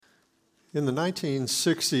In the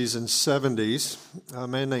 1960s and 70s, a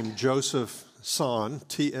man named Joseph Tson,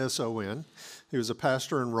 T-S-O-N, he was a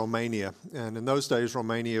pastor in Romania. And in those days,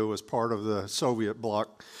 Romania was part of the Soviet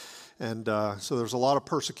bloc. And so there was a lot of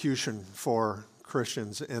persecution for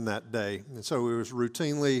Christians in that day. And so he was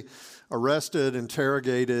routinely arrested,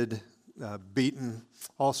 interrogated, beaten,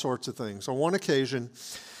 all sorts of things. On one occasion,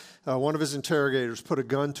 one of his interrogators put a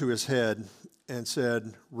gun to his head and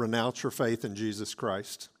said, "Renounce your faith in Jesus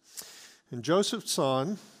Christ." And Joseph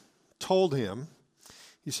Tson told him,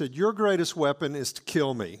 he said, "Your greatest weapon is to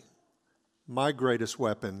kill me. My greatest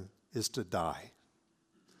weapon is to die.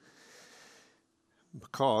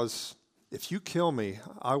 Because if you kill me,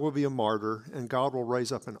 I will be a martyr, and God will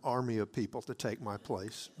raise up an army of people to take my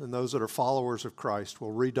place. And those that are followers of Christ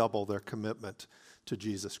will redouble their commitment to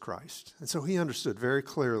Jesus Christ." And so he understood very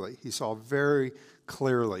clearly, he saw very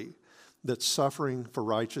clearly that suffering for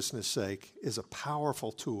righteousness' sake is a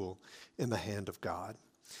powerful tool in the hand of God.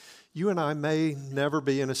 You and I may never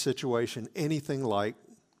be in a situation anything like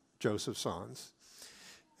Joseph Tson's,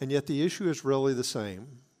 and yet the issue is really the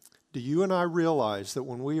same. Do you and I realize that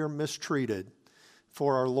when we are mistreated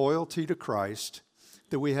for our loyalty to Christ,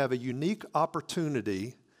 that we have a unique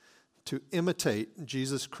opportunity to imitate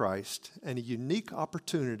Jesus Christ and a unique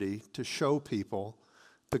opportunity to show people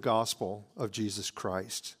the gospel of Jesus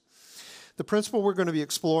Christ? The principle we're going to be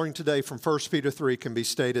exploring today from 1 Peter 3 can be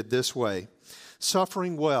stated this way.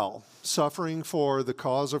 Suffering well, suffering for the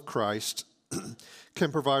cause of Christ,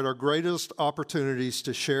 can provide our greatest opportunities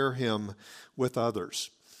to share him with others.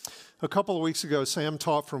 A couple of weeks ago, Sam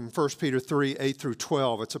taught from 1 Peter 3, 8 through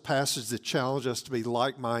 12. It's a passage that challenges us to be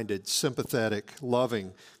like-minded, sympathetic,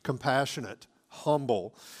 loving, compassionate,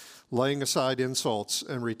 humble, laying aside insults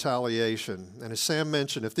and retaliation. And as Sam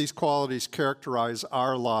mentioned, if these qualities characterize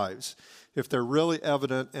our lives, if they're really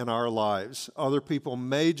evident in our lives, other people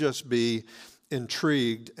may just be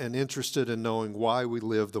intrigued and interested in knowing why we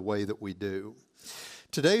live the way that we do.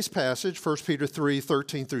 Today's passage, 1 Peter 3,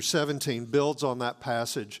 13 through 17, builds on that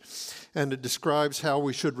passage, and it describes how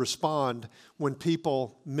we should respond when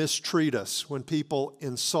people mistreat us, when people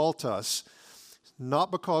insult us, not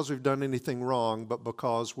because we've done anything wrong, but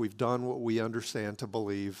because we've done what we understand to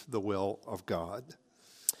believe the will of God.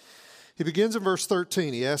 He begins in verse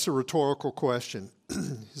 13. He asks a rhetorical question.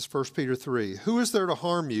 It's 1 Peter 3. Who is there to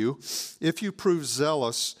harm you if you prove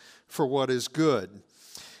zealous for what is good?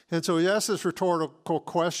 And so he asks this rhetorical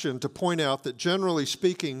question to point out that generally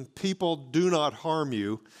speaking, people do not harm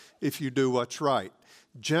you if you do what's right.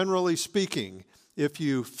 Generally speaking, if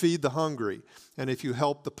you feed the hungry and if you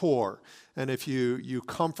help the poor and if you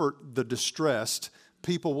comfort the distressed,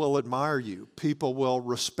 people will admire you. People will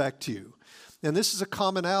respect you. And this is a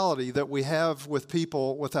commonality that we have with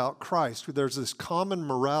people without Christ. There's this common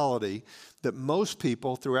morality that most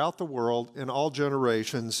people throughout the world in all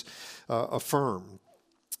generations affirm.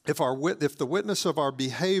 If the witness of our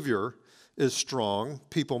behavior is strong,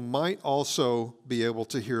 people might also be able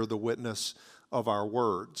to hear the witness of our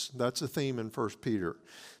words. That's a theme in 1 Peter.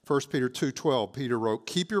 1 Peter 2:12, Peter wrote,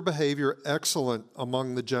 "Keep your behavior excellent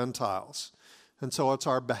among the Gentiles." And so it's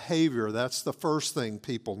our behavior. That's the first thing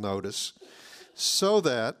people notice. So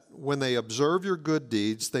that when they observe your good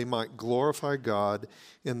deeds, they might glorify God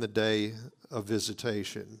in the day of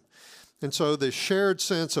visitation. And so the shared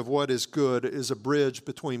sense of what is good is a bridge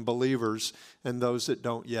between believers and those that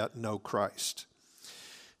don't yet know Christ.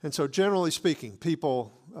 And so generally speaking,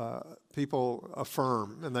 people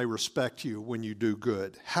affirm and they respect you when you do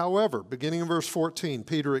good. However, beginning in verse 14,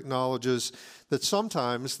 Peter acknowledges that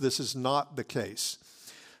sometimes this is not the case.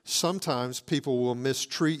 Sometimes people will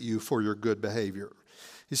mistreat you for your good behavior.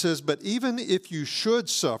 He says, but even if you should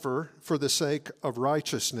suffer for the sake of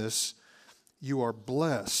righteousness, you are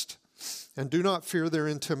blessed. And do not fear their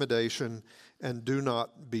intimidation, and do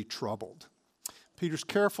not be troubled. Peter's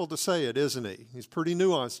careful to say it, isn't he? He's pretty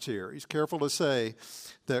nuanced here. He's careful to say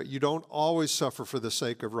that you don't always suffer for the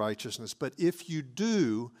sake of righteousness, but if you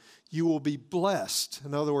do, you will be blessed.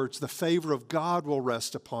 In other words, the favor of God will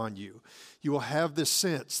rest upon you. You will have this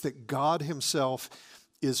sense that God himself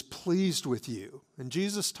is pleased with you. And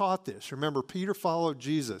Jesus taught this. Remember, Peter followed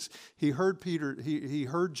Jesus. He heard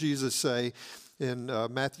Jesus say in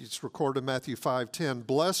Matthew, it's recorded in Matthew 5:10,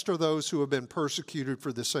 "Blessed are those who have been persecuted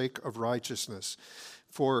for the sake of righteousness,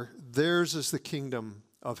 for theirs is the kingdom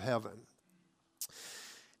of heaven."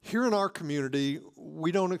 Here in our community,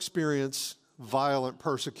 we don't experience violent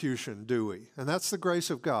persecution, do we? And that's the grace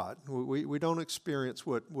of God. We don't experience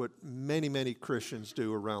what many, many Christians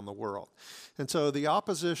do around the world. And so the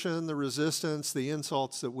opposition, the resistance, the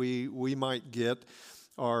insults that we might get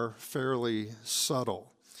are fairly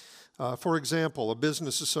subtle. For example, a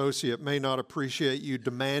business associate may not appreciate you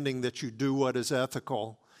demanding that you do what is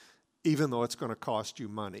ethical, even though it's going to cost you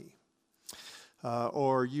money.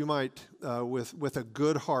 Or you might, with a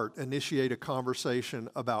good heart, initiate a conversation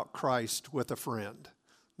about Christ with a friend.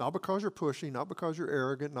 Not because you're pushy, not because you're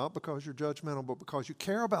arrogant, not because you're judgmental, but because you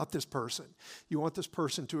care about this person. You want this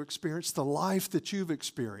person to experience the life that you've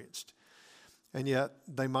experienced. And yet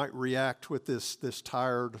they might react with this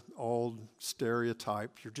tired, old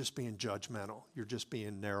stereotype. You're just being judgmental. You're just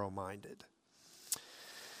being narrow-minded.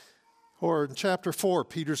 Or in chapter 4,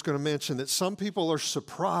 Peter's going to mention that some people are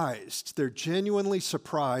surprised. They're genuinely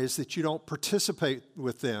surprised that you don't participate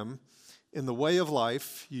with them in the way of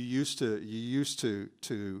life you used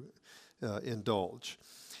to indulge.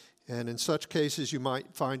 And in such cases, you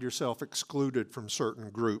might find yourself excluded from certain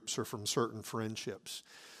groups or from certain friendships.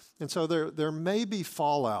 And so there may be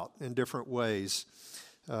fallout in different ways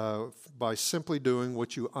by simply doing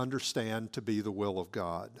what you understand to be the will of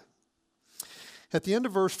God. At the end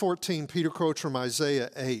of verse 14, Peter quotes from Isaiah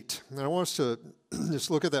 8. And I want us to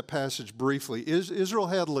just look at that passage briefly. Israel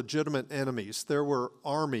had legitimate enemies. There were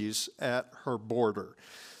armies at her border.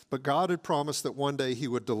 But God had promised that one day he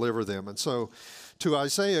would deliver them. And so to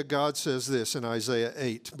Isaiah, God says this in Isaiah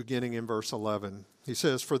 8, beginning in verse 11. He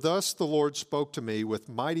says, "For thus the Lord spoke to me with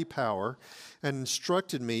mighty power and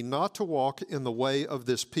instructed me not to walk in the way of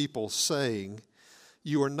this people, saying,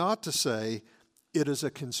 you are not to say, it is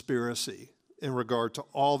a conspiracy, in regard to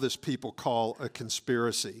all this people call a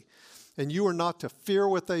conspiracy. And you are not to fear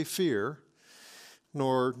what they fear,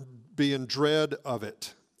 nor be in dread of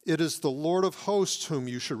it. It is the Lord of hosts whom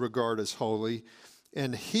you should regard as holy,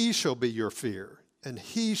 and he shall be your fear, and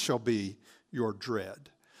he shall be your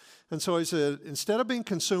dread." And so he said, instead of being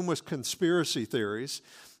consumed with conspiracy theories,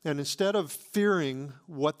 and instead of fearing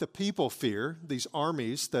what the people fear, these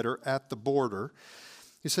armies that are at the border,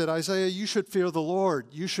 he said, Isaiah, you should fear the Lord.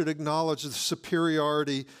 You should acknowledge the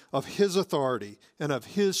superiority of his authority and of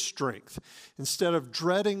his strength. Instead of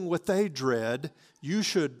dreading what they dread, you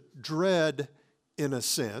should dread, in a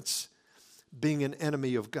sense, being an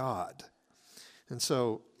enemy of God. And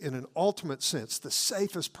so, in an ultimate sense, the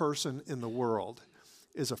safest person in the world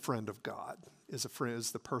is a friend of God, is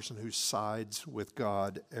the person who sides with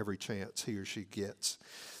God every chance he or she gets.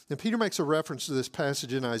 And Peter makes a reference to this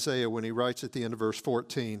passage in Isaiah when he writes at the end of verse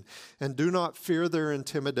 14, "And do not fear their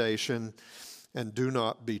intimidation, and do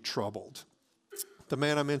not be troubled." The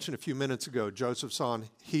man I mentioned a few minutes ago, Joseph Son,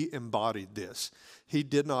 he embodied this. He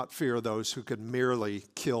did not fear those who could merely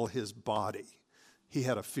kill his body. He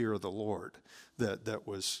had a fear of the Lord that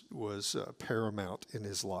was paramount in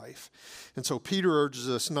his life. And so Peter urges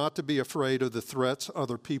us not to be afraid of the threats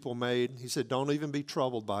other people made. He said, don't even be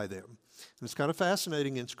troubled by them. And it's kind of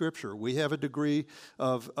fascinating in Scripture. We have a degree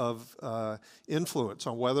of influence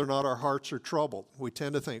on whether or not our hearts are troubled. We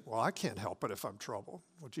tend to think, well, I can't help it if I'm troubled.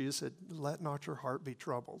 Well, Jesus said, let not your heart be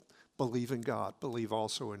troubled. Believe in God. Believe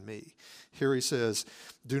also in me. Here he says,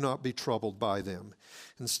 do not be troubled by them.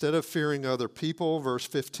 Instead of fearing other people, verse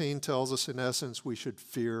 15 tells us in essence we should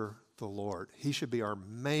fear the Lord. He should be our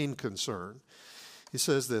main concern. He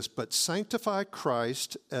says this, but sanctify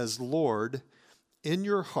Christ as Lord in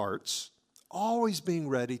your hearts, always being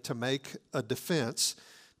ready to make a defense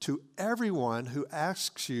to everyone who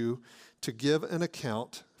asks you to give an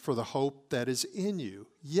account for the hope that is in you,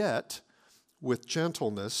 yet with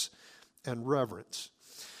gentleness and reverence.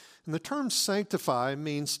 And the term sanctify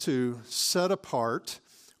means to set apart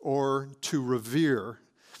or to revere.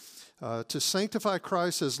 To sanctify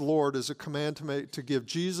Christ as Lord is a command to give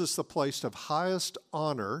Jesus the place of highest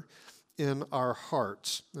honor in our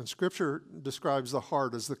hearts. And Scripture describes the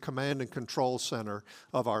heart as the command and control center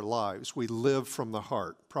of our lives. We live from the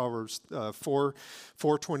heart. Proverbs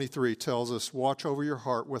 4:23 tells us, watch over your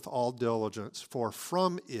heart with all diligence, for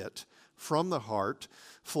from it, from the heart,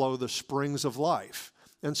 flow the springs of life.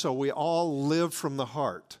 And so we all live from the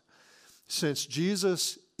heart. Since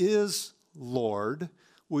Jesus is Lord,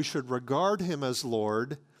 we should regard him as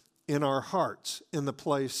Lord in our hearts, in the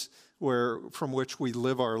place from which we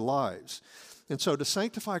live our lives. And so to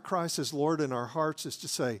sanctify Christ as Lord in our hearts is to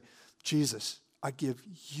say, Jesus, I give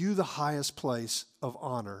you the highest place of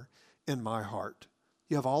honor in my heart.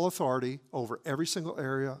 You have all authority over every single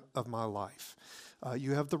area of my life.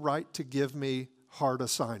 You have the right to give me hard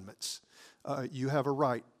assignments. You have a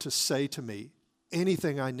right to say to me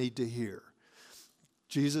anything I need to hear.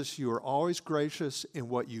 Jesus, you are always gracious in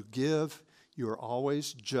what you give. You are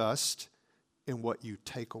always just in what you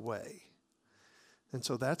take away. And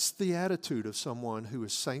so that's the attitude of someone who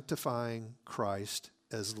is sanctifying Christ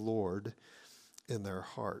as Lord in their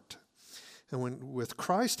heart. And with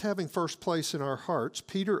Christ having first place in our hearts,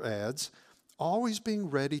 Peter adds, always being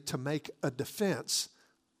ready to make a defense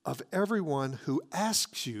of everyone who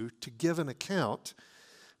asks you to give an account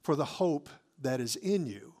for the hope that is in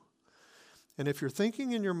you. And if you're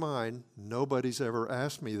thinking in your mind, nobody's ever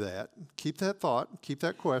asked me that, keep that thought, keep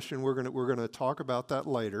that question. We're going to talk about that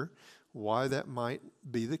later, why that might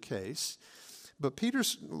be the case. But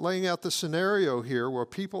Peter's laying out the scenario here where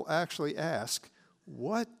people actually ask,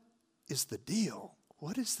 what is the deal?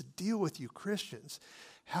 What is the deal with you Christians?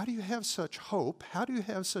 How do you have such hope? How do you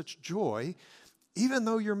have such joy, even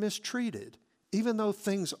though you're mistreated, even though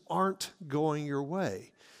things aren't going your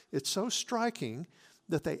way? It's so striking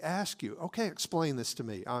that they ask you, okay, explain this to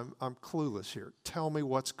me. I'm clueless here. Tell me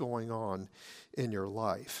what's going on in your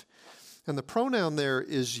life. And the pronoun there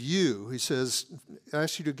is you. He says,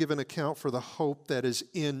 ask you to give an account for the hope that is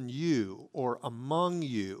in you or among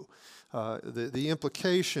you. The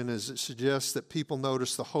implication is it suggests that people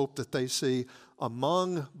notice the hope that they see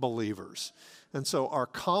among believers. And so our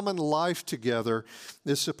common life together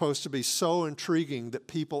is supposed to be so intriguing that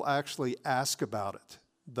people actually ask about it.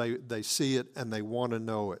 They see it and they want to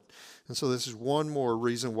know it. And so this is one more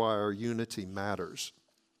reason why our unity matters.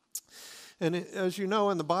 And as you know,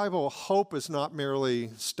 in the Bible, hope is not merely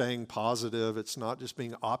staying positive. It's not just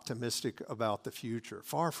being optimistic about the future.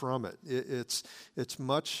 Far from it. It's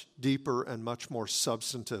much deeper and much more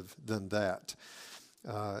substantive than that.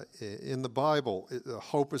 In the Bible,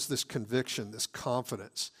 hope is this conviction, this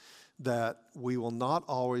confidence that we will not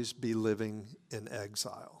always be living in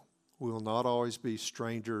exile. We will not always be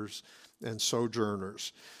strangers and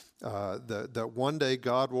sojourners. That one day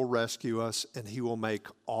God will rescue us and he will make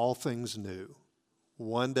all things new.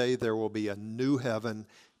 One day there will be a new heaven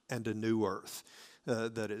and a new earth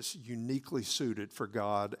that is uniquely suited for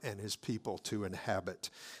God and his people to inhabit.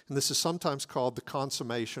 And this is sometimes called the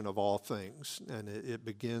consummation of all things, and it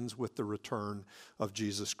begins with the return of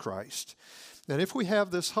Jesus Christ. And if we have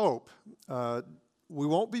this hope, we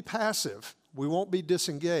won't be passive. We won't be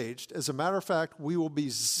disengaged. As a matter of fact, we will be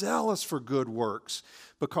zealous for good works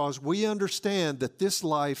because we understand that this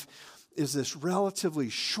life is this relatively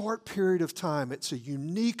short period of time. It's a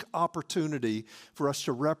unique opportunity for us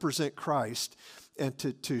to represent Christ and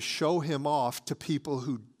to show him off to people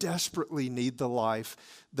who desperately need the life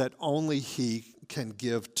that only he can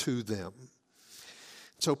give to them.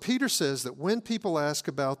 So Peter says that when people ask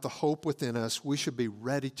about the hope within us, we should be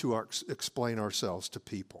ready to explain ourselves to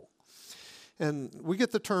people. And we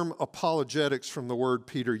get the term apologetics from the word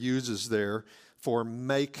Peter uses there for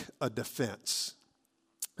make a defense.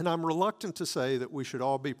 And I'm reluctant to say that we should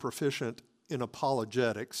all be proficient in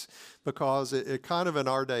apologetics because it kind of in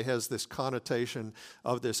our day has this connotation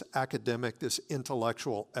of this academic, this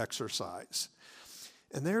intellectual exercise.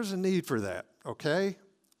 And there's a need for that, okay?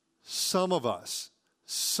 Some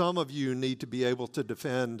of you need to be able to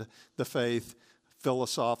defend the faith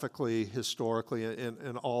philosophically, historically,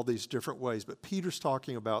 in all these different ways. But Peter's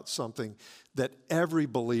talking about something that every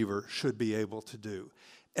believer should be able to do.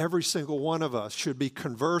 Every single one of us should be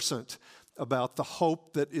conversant about the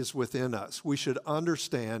hope that is within us. We should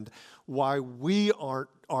understand why we aren't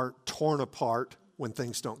torn apart when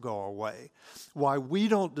things don't go our way, why we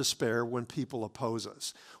don't despair when people oppose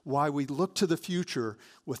us, why we look to the future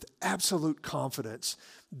with absolute confidence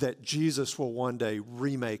that Jesus will one day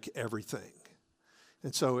remake everything.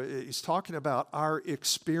 And so he's talking about our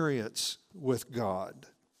experience with God.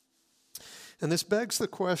 And this begs the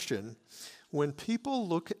question, when people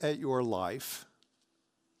look at your life,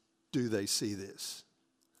 do they see this?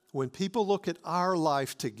 When people look at our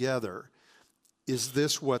life together, is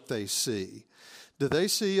this what they see? Do they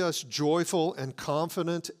see us joyful and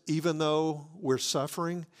confident even though we're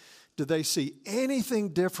suffering? Do they see anything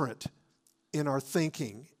different in our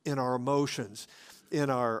thinking, in our emotions, in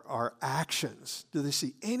our actions? Do they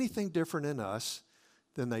see anything different in us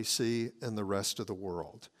than they see in the rest of the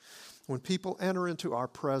world? When people enter into our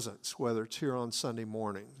presence, whether it's here on Sunday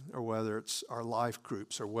morning or whether it's our life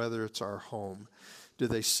groups or whether it's our home, do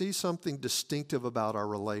they see something distinctive about our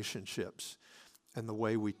relationships and the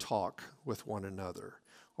way we talk with one another?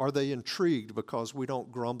 Are they intrigued because we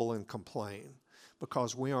don't grumble and complain,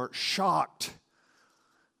 because we aren't shocked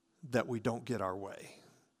that we don't get our way,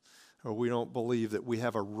 or we don't believe that we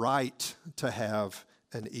have a right to have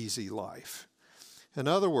an easy life? In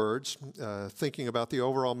other words, thinking about the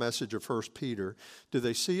overall message of 1 Peter, do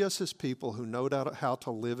they see us as people who know how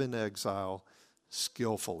to live in exile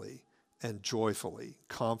skillfully and joyfully,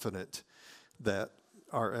 confident that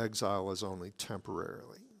our exile is only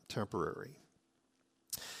temporary?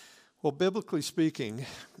 Well, biblically speaking,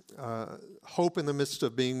 hope in the midst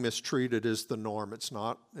of being mistreated is the norm. It's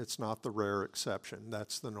not the rare exception.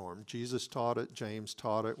 That's the norm. Jesus taught it. James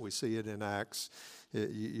taught it. We see it in Acts.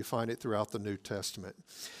 You find it throughout the New Testament.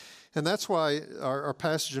 And that's why our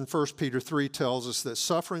passage in 1 Peter 3 tells us that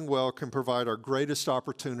suffering well can provide our greatest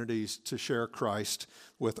opportunities to share Christ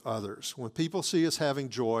with others. When people see us having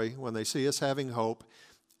joy, when they see us having hope,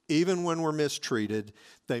 even when we're mistreated,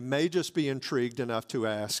 they may just be intrigued enough to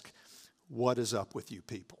ask, "What is up with you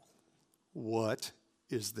people? What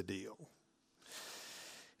is the deal?"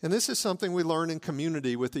 And this is something we learn in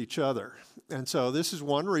community with each other. And so this is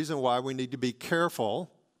one reason why we need to be careful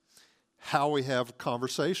how we have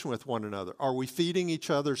conversation with one another. Are we feeding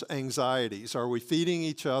each other's anxieties? Are we feeding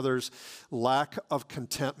each other's lack of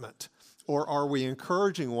contentment? Or are we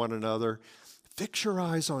encouraging one another? Fix your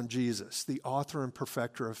eyes on Jesus, the author and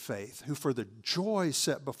perfecter of faith, who for the joy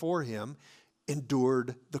set before him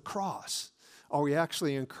endured the cross. Are we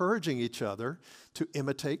actually encouraging each other to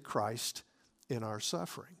imitate Christ in our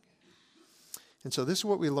suffering? And so this is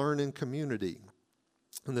what we learn in community.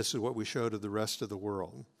 And this is what we show to the rest of the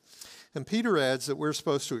world. And Peter adds that we're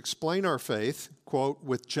supposed to explain our faith, quote,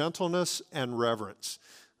 with gentleness and reverence.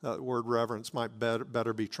 The word reverence might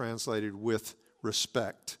better be translated with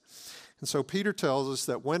respect. And so Peter tells us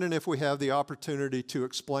that when and if we have the opportunity to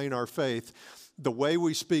explain our faith, the way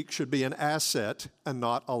we speak should be an asset and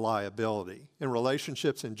not a liability. In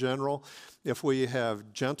relationships in general, if we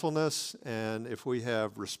have gentleness and if we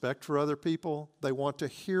have respect for other people, they want to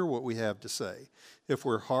hear what we have to say. If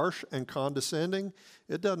we're harsh and condescending,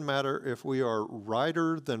 it doesn't matter if we are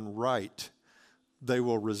righter than right, they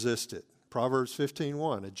will resist it. Proverbs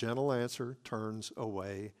 15:1, a gentle answer turns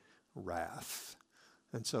away wrath.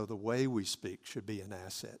 And so the way we speak should be an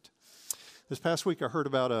asset. This past week I heard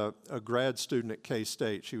about a grad student at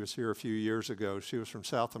K-State. She was here a few years ago. She was from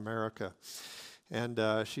South America.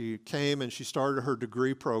 And she came and she started her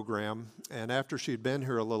degree program. And after she'd been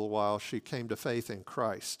here a little while, she came to faith in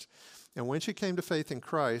Christ. And when she came to faith in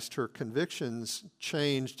Christ, her convictions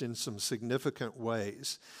changed in some significant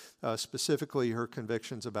ways, specifically her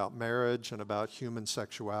convictions about marriage and about human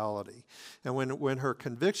sexuality. And when her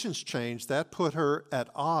convictions changed, that put her at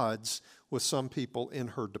odds with some people in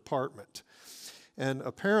her department. And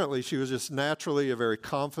apparently she was just naturally a very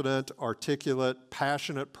confident, articulate,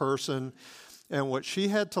 passionate person. And what she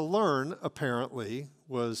had to learn, apparently,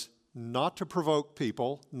 was not to provoke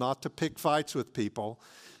people, not to pick fights with people,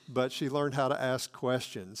 but she learned how to ask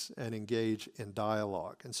questions and engage in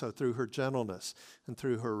dialogue. And so through her gentleness and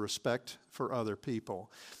through her respect for other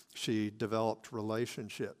people, she developed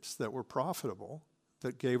relationships that were profitable,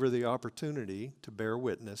 that gave her the opportunity to bear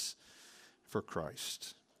witness for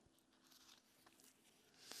Christ.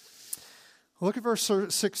 Look at verse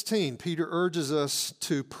 16. Peter urges us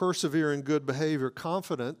to persevere in good behavior,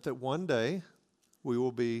 confident that one day we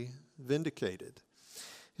will be vindicated.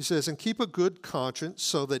 He says, and keep a good conscience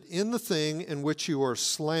so that in the thing in which you are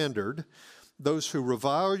slandered, those who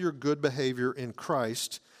revile your good behavior in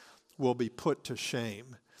Christ will be put to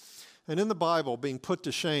shame. And in the Bible, being put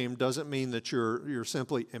to shame doesn't mean that you're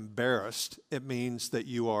simply embarrassed. It means that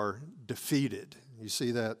you are defeated. You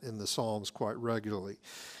see that in the Psalms quite regularly.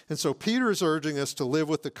 And so Peter is urging us to live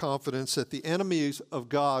with the confidence that the enemies of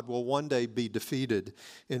God will one day be defeated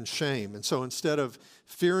in shame. And so instead of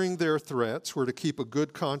fearing their threats, we're to keep a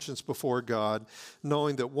good conscience before God,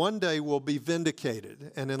 knowing that one day we'll be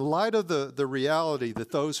vindicated. And in light of the reality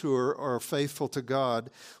that those who are faithful to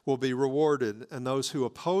God will be rewarded and those who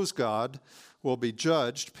oppose God will be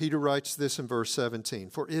judged, Peter writes this in verse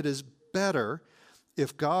 17, for it is better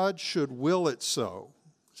if God should will it so,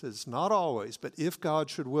 it says not always, but if God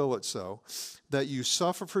should will it so, that you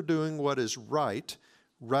suffer for doing what is right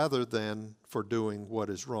rather than for doing what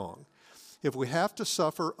is wrong. If we have to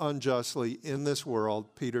suffer unjustly in this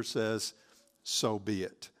world, Peter says, so be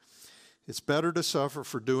it. It's better to suffer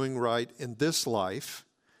for doing right in this life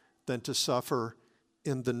than to suffer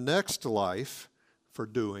in the next life for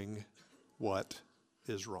doing what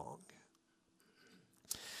is wrong.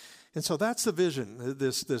 And so that's the vision,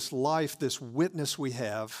 this life, this witness we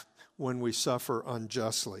have when we suffer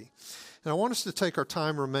unjustly. And I want us to take our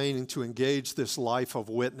time remaining to engage this life of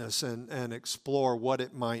witness and explore what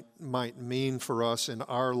it might mean for us in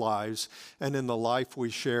our lives and in the life we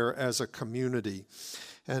share as a community.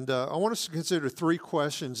 And I want us to consider three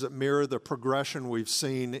questions that mirror the progression we've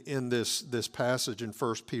seen in this passage in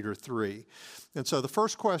 1 Peter 3. And so the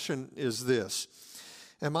first question is this.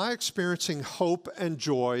 Am I experiencing hope and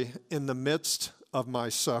joy in the midst of my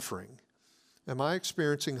suffering? Am I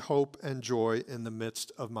experiencing hope and joy in the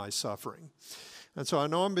midst of my suffering? And so I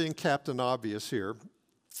know I'm being Captain Obvious here,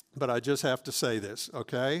 but I just have to say this,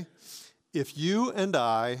 okay? If you and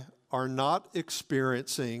I are not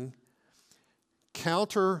experiencing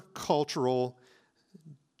countercultural,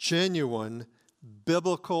 genuine,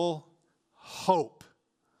 biblical hope,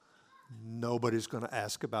 nobody's going to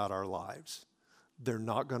ask about our lives. They're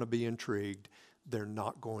not going to be intrigued. They're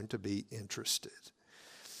not going to be interested.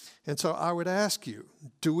 And so I would ask you,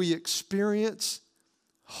 do we experience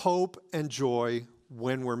hope and joy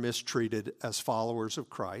when we're mistreated as followers of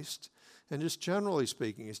Christ? And just generally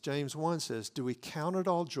speaking, as James 1 says, do we count it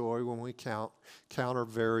all joy when we counter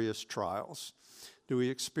various trials? Do we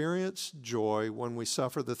experience joy when we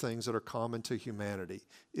suffer the things that are common to humanity?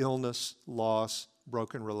 Illness, loss,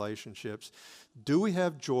 broken relationships. Do we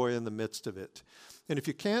have joy in the midst of it? And if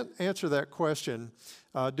you can't answer that question,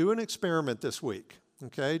 do an experiment this week,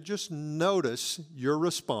 okay? Just notice your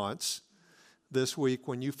response this week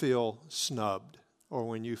when you feel snubbed or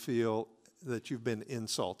when you feel that you've been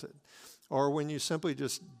insulted or when you simply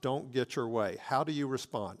just don't get your way. How do you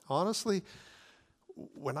respond? Honestly,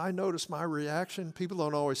 when I notice my reaction, people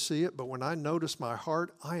don't always see it, but when I notice my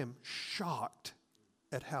heart, I am shocked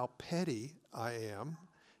at how petty I am,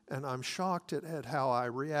 and I'm shocked at how I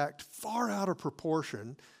react far out of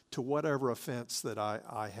proportion to whatever offense that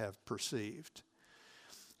I have perceived.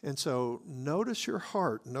 And so notice your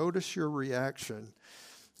heart, notice your reaction.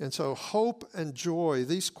 And so hope and joy,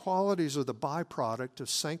 these qualities are the byproduct of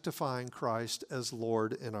sanctifying Christ as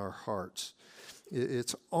Lord in our hearts.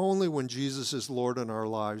 It's only when Jesus is Lord in our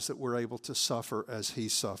lives that we're able to suffer as he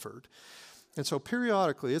suffered. And so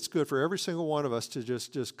periodically, it's good for every single one of us to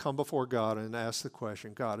just come before God and ask the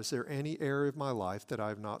question, God, is there any area of my life that I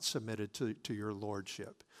have not submitted to your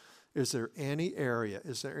lordship? Is there any area,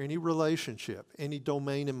 is there any relationship, any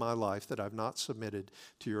domain in my life that I've not submitted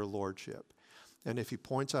to your lordship? And if he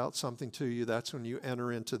points out something to you, that's when you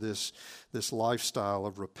enter into this lifestyle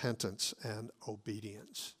of repentance and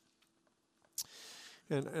obedience.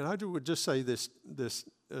 And I would just say this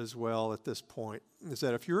as well at this point, is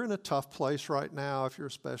that if you're in a tough place right now, if you're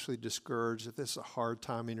especially discouraged, if this is a hard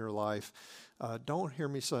time in your life, don't hear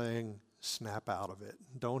me saying, snap out of it.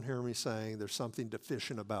 Don't hear me saying there's something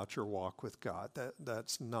deficient about your walk with God.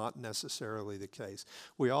 That's not necessarily the case.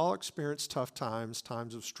 We all experience tough times,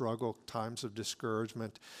 times of struggle, times of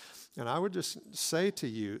discouragement. And I would just say to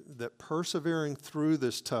you that persevering through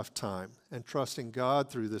this tough time and trusting God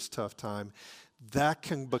through this tough time, that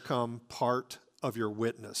can become part of your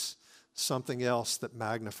witness, something else that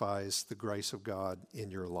magnifies the grace of God in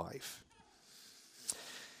your life.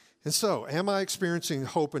 And so, am I experiencing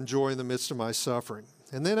hope and joy in the midst of my suffering?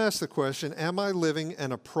 And then ask the question, am I living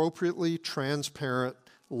an appropriately transparent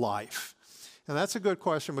life? And that's a good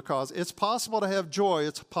question because it's possible to have joy,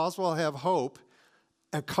 it's possible to have hope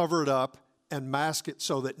and cover it up and mask it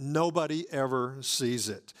so that nobody ever sees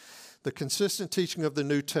it. The consistent teaching of the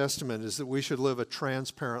New Testament is that we should live a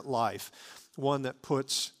transparent life, one that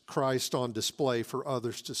puts Christ on display for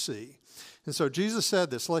others to see. And so Jesus said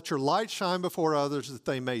this, let your light shine before others that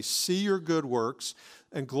they may see your good works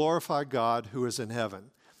and glorify God who is in heaven.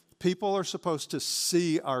 People are supposed to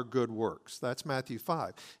see our good works. That's Matthew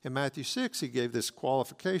 5. In Matthew 6, he gave this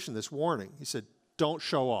qualification, this warning. He said, don't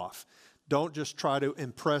show off. Don't just try to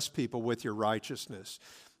impress people with your righteousness,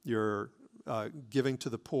 your giving to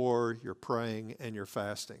the poor, your praying, and your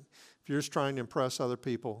fasting. If you're just trying to impress other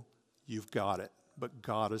people, you've got it. But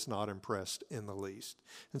God is not impressed in the least.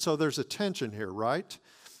 And so there's a tension here, right?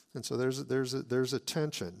 And so there's a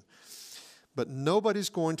tension. But nobody's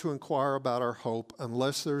going to inquire about our hope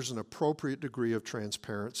unless there's an appropriate degree of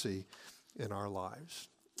transparency in our lives.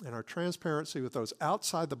 And our transparency with those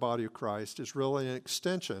outside the body of Christ is really an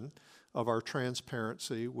extension of our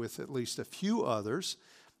transparency with at least a few others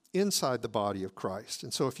inside the body of Christ.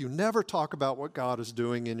 And so if you never talk about what God is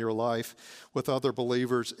doing in your life with other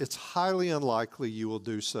believers, it's highly unlikely you will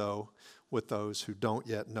do so with those who don't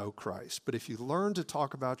yet know Christ. But if you learn to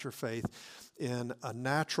talk about your faith in a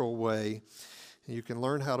natural way, and you can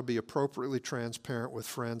learn how to be appropriately transparent with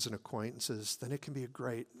friends and acquaintances, then it can be a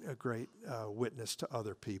great witness to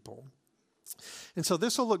other people. And so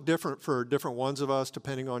this will look different for different ones of us,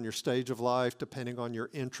 depending on your stage of life, depending on your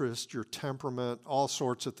interest, your temperament, all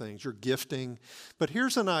sorts of things, your gifting. But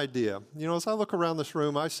here's an idea. You know, as I look around this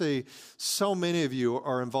room, I see so many of you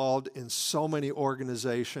are involved in so many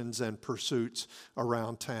organizations and pursuits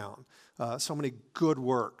around town. So many good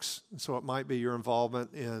works. So it might be your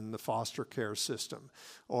involvement in the foster care system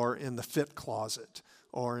or in the Fit Closet,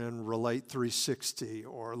 or in Relate 360,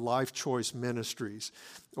 or Life Choice Ministries,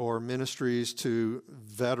 or ministries to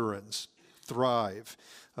veterans, Thrive,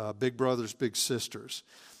 Big Brothers, Big Sisters.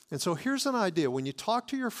 And so here's an idea. When you talk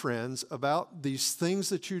to your friends about these things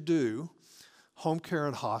that you do, home care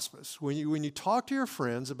and hospice, when you talk to your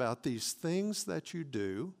friends about these things that you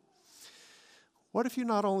do, what if you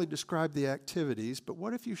not only describe the activities, but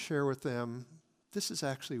what if you share with them, this is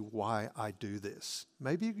actually why I do this?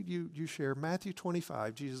 Maybe you share Matthew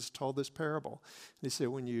 25. Jesus told this parable. And he said,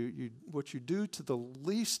 what you do to the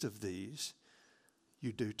least of these,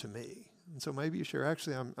 you do to me. And so maybe you share,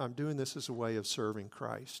 actually, I'm doing this as a way of serving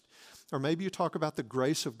Christ. Or maybe you talk about the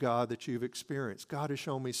grace of God that you've experienced. God has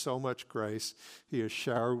shown me so much grace. He has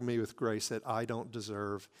showered me with grace that I don't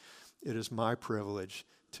deserve. It is my privilege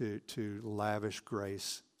to lavish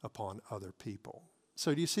grace upon other people.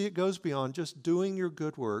 So do you see, it goes beyond just doing your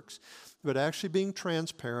good works, but actually being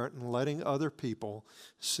transparent and letting other people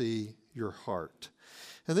see your heart.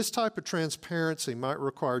 And this type of transparency might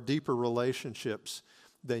require deeper relationships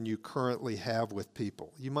than you currently have with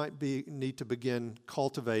people. You might need to begin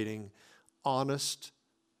cultivating honest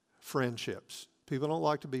friendships. People don't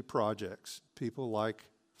like to be projects. People like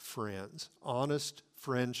friends, honest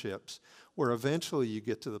friendships, where eventually you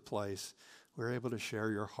get to the place where you're able to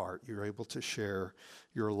share your heart, you're able to share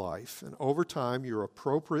your life. And over time, your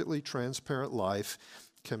appropriately transparent life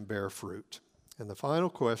can bear fruit. And the final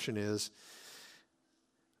question is,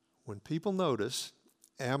 when people notice,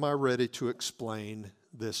 am I ready to explain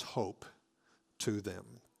this hope to them?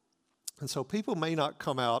 And so people may not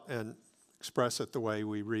come out and express it the way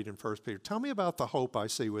we read in 1 Peter. Tell me about the hope I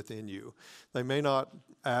see within you. They may not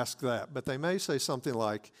ask that, but they may say something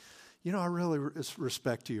like, I really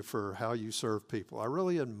respect you for how you serve people. I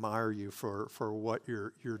really admire you for what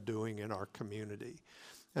you're doing in our community.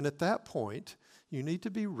 And at that point, you need to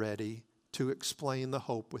be ready to explain the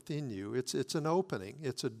hope within you. It's an opening,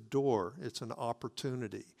 it's a door, it's an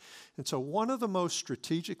opportunity. And so one of the most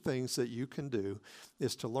strategic things that you can do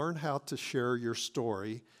is to learn how to share your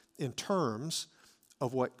story in terms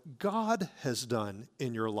of what God has done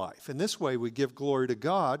in your life. In this way, we give glory to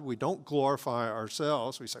God. We don't glorify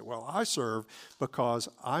ourselves. We say, well, I serve because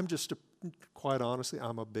quite honestly,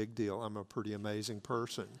 I'm a big deal. I'm a pretty amazing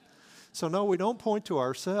person. So no, we don't point to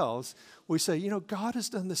ourselves. We say, God has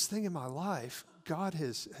done this thing in my life. God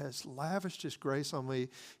has lavished his grace on me.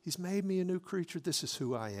 He's made me a new creature. This is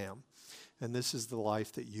who I am. And this is the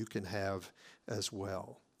life that you can have as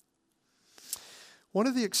well. One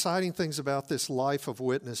of the exciting things about this life of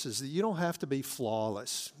witness is that you don't have to be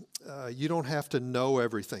flawless. You don't have to know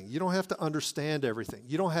everything. You don't have to understand everything.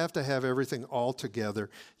 You don't have to have everything all together.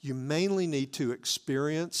 You mainly need to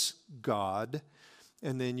experience God,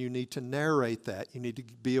 and then you need to narrate that. You need to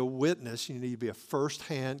be a witness. You need to be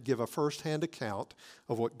give a firsthand account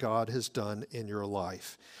of what God has done in your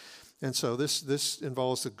life. And so this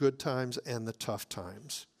involves the good times and the tough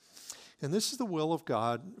times. And this is the will of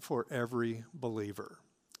God for every believer.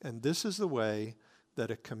 And this is the way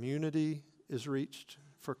that a community is reached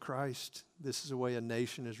for Christ. This is the way a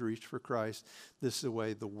nation is reached for Christ. This is the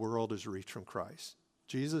way the world is reached from Christ.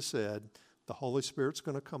 Jesus said, the Holy Spirit's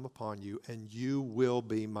going to come upon you, and you will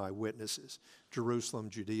be my witnesses.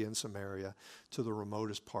 Jerusalem, Judea, and Samaria, to the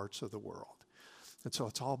remotest parts of the world. And so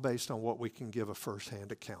it's all based on what we can give a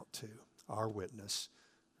firsthand account to, our witness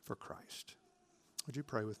for Christ. Would you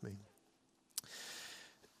pray with me?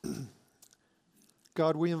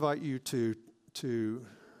 God, we invite you to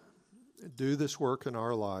do this work in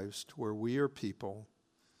our lives to where we are people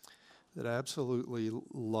that absolutely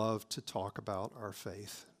love to talk about our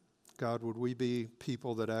faith. God, would we be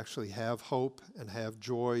people that actually have hope and have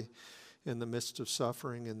joy in the midst of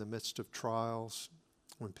suffering, in the midst of trials,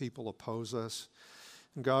 when people oppose us?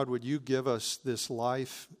 And God, would you give us this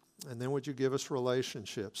life, and then would you give us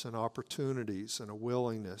relationships and opportunities and a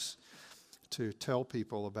willingness to tell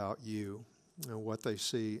people about you and what they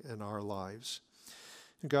see in our lives.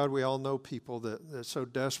 And God, we all know people that so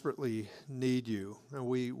desperately need you, and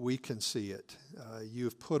we can see it.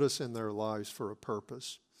 You've put us in their lives for a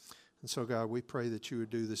purpose. And so, God, we pray that you would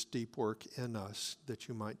do this deep work in us, that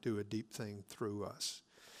you might do a deep thing through us.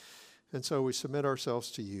 And so we submit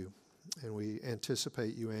ourselves to you, and we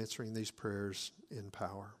anticipate you answering these prayers in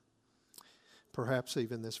power, perhaps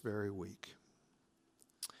even this very week.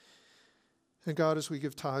 And God, as we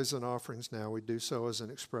give tithes and offerings now, we do so as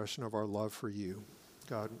an expression of our love for you.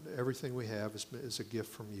 God, everything we have is a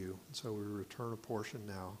gift from you. So we return a portion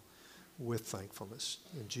now with thankfulness.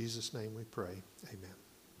 In Jesus' name we pray. Amen.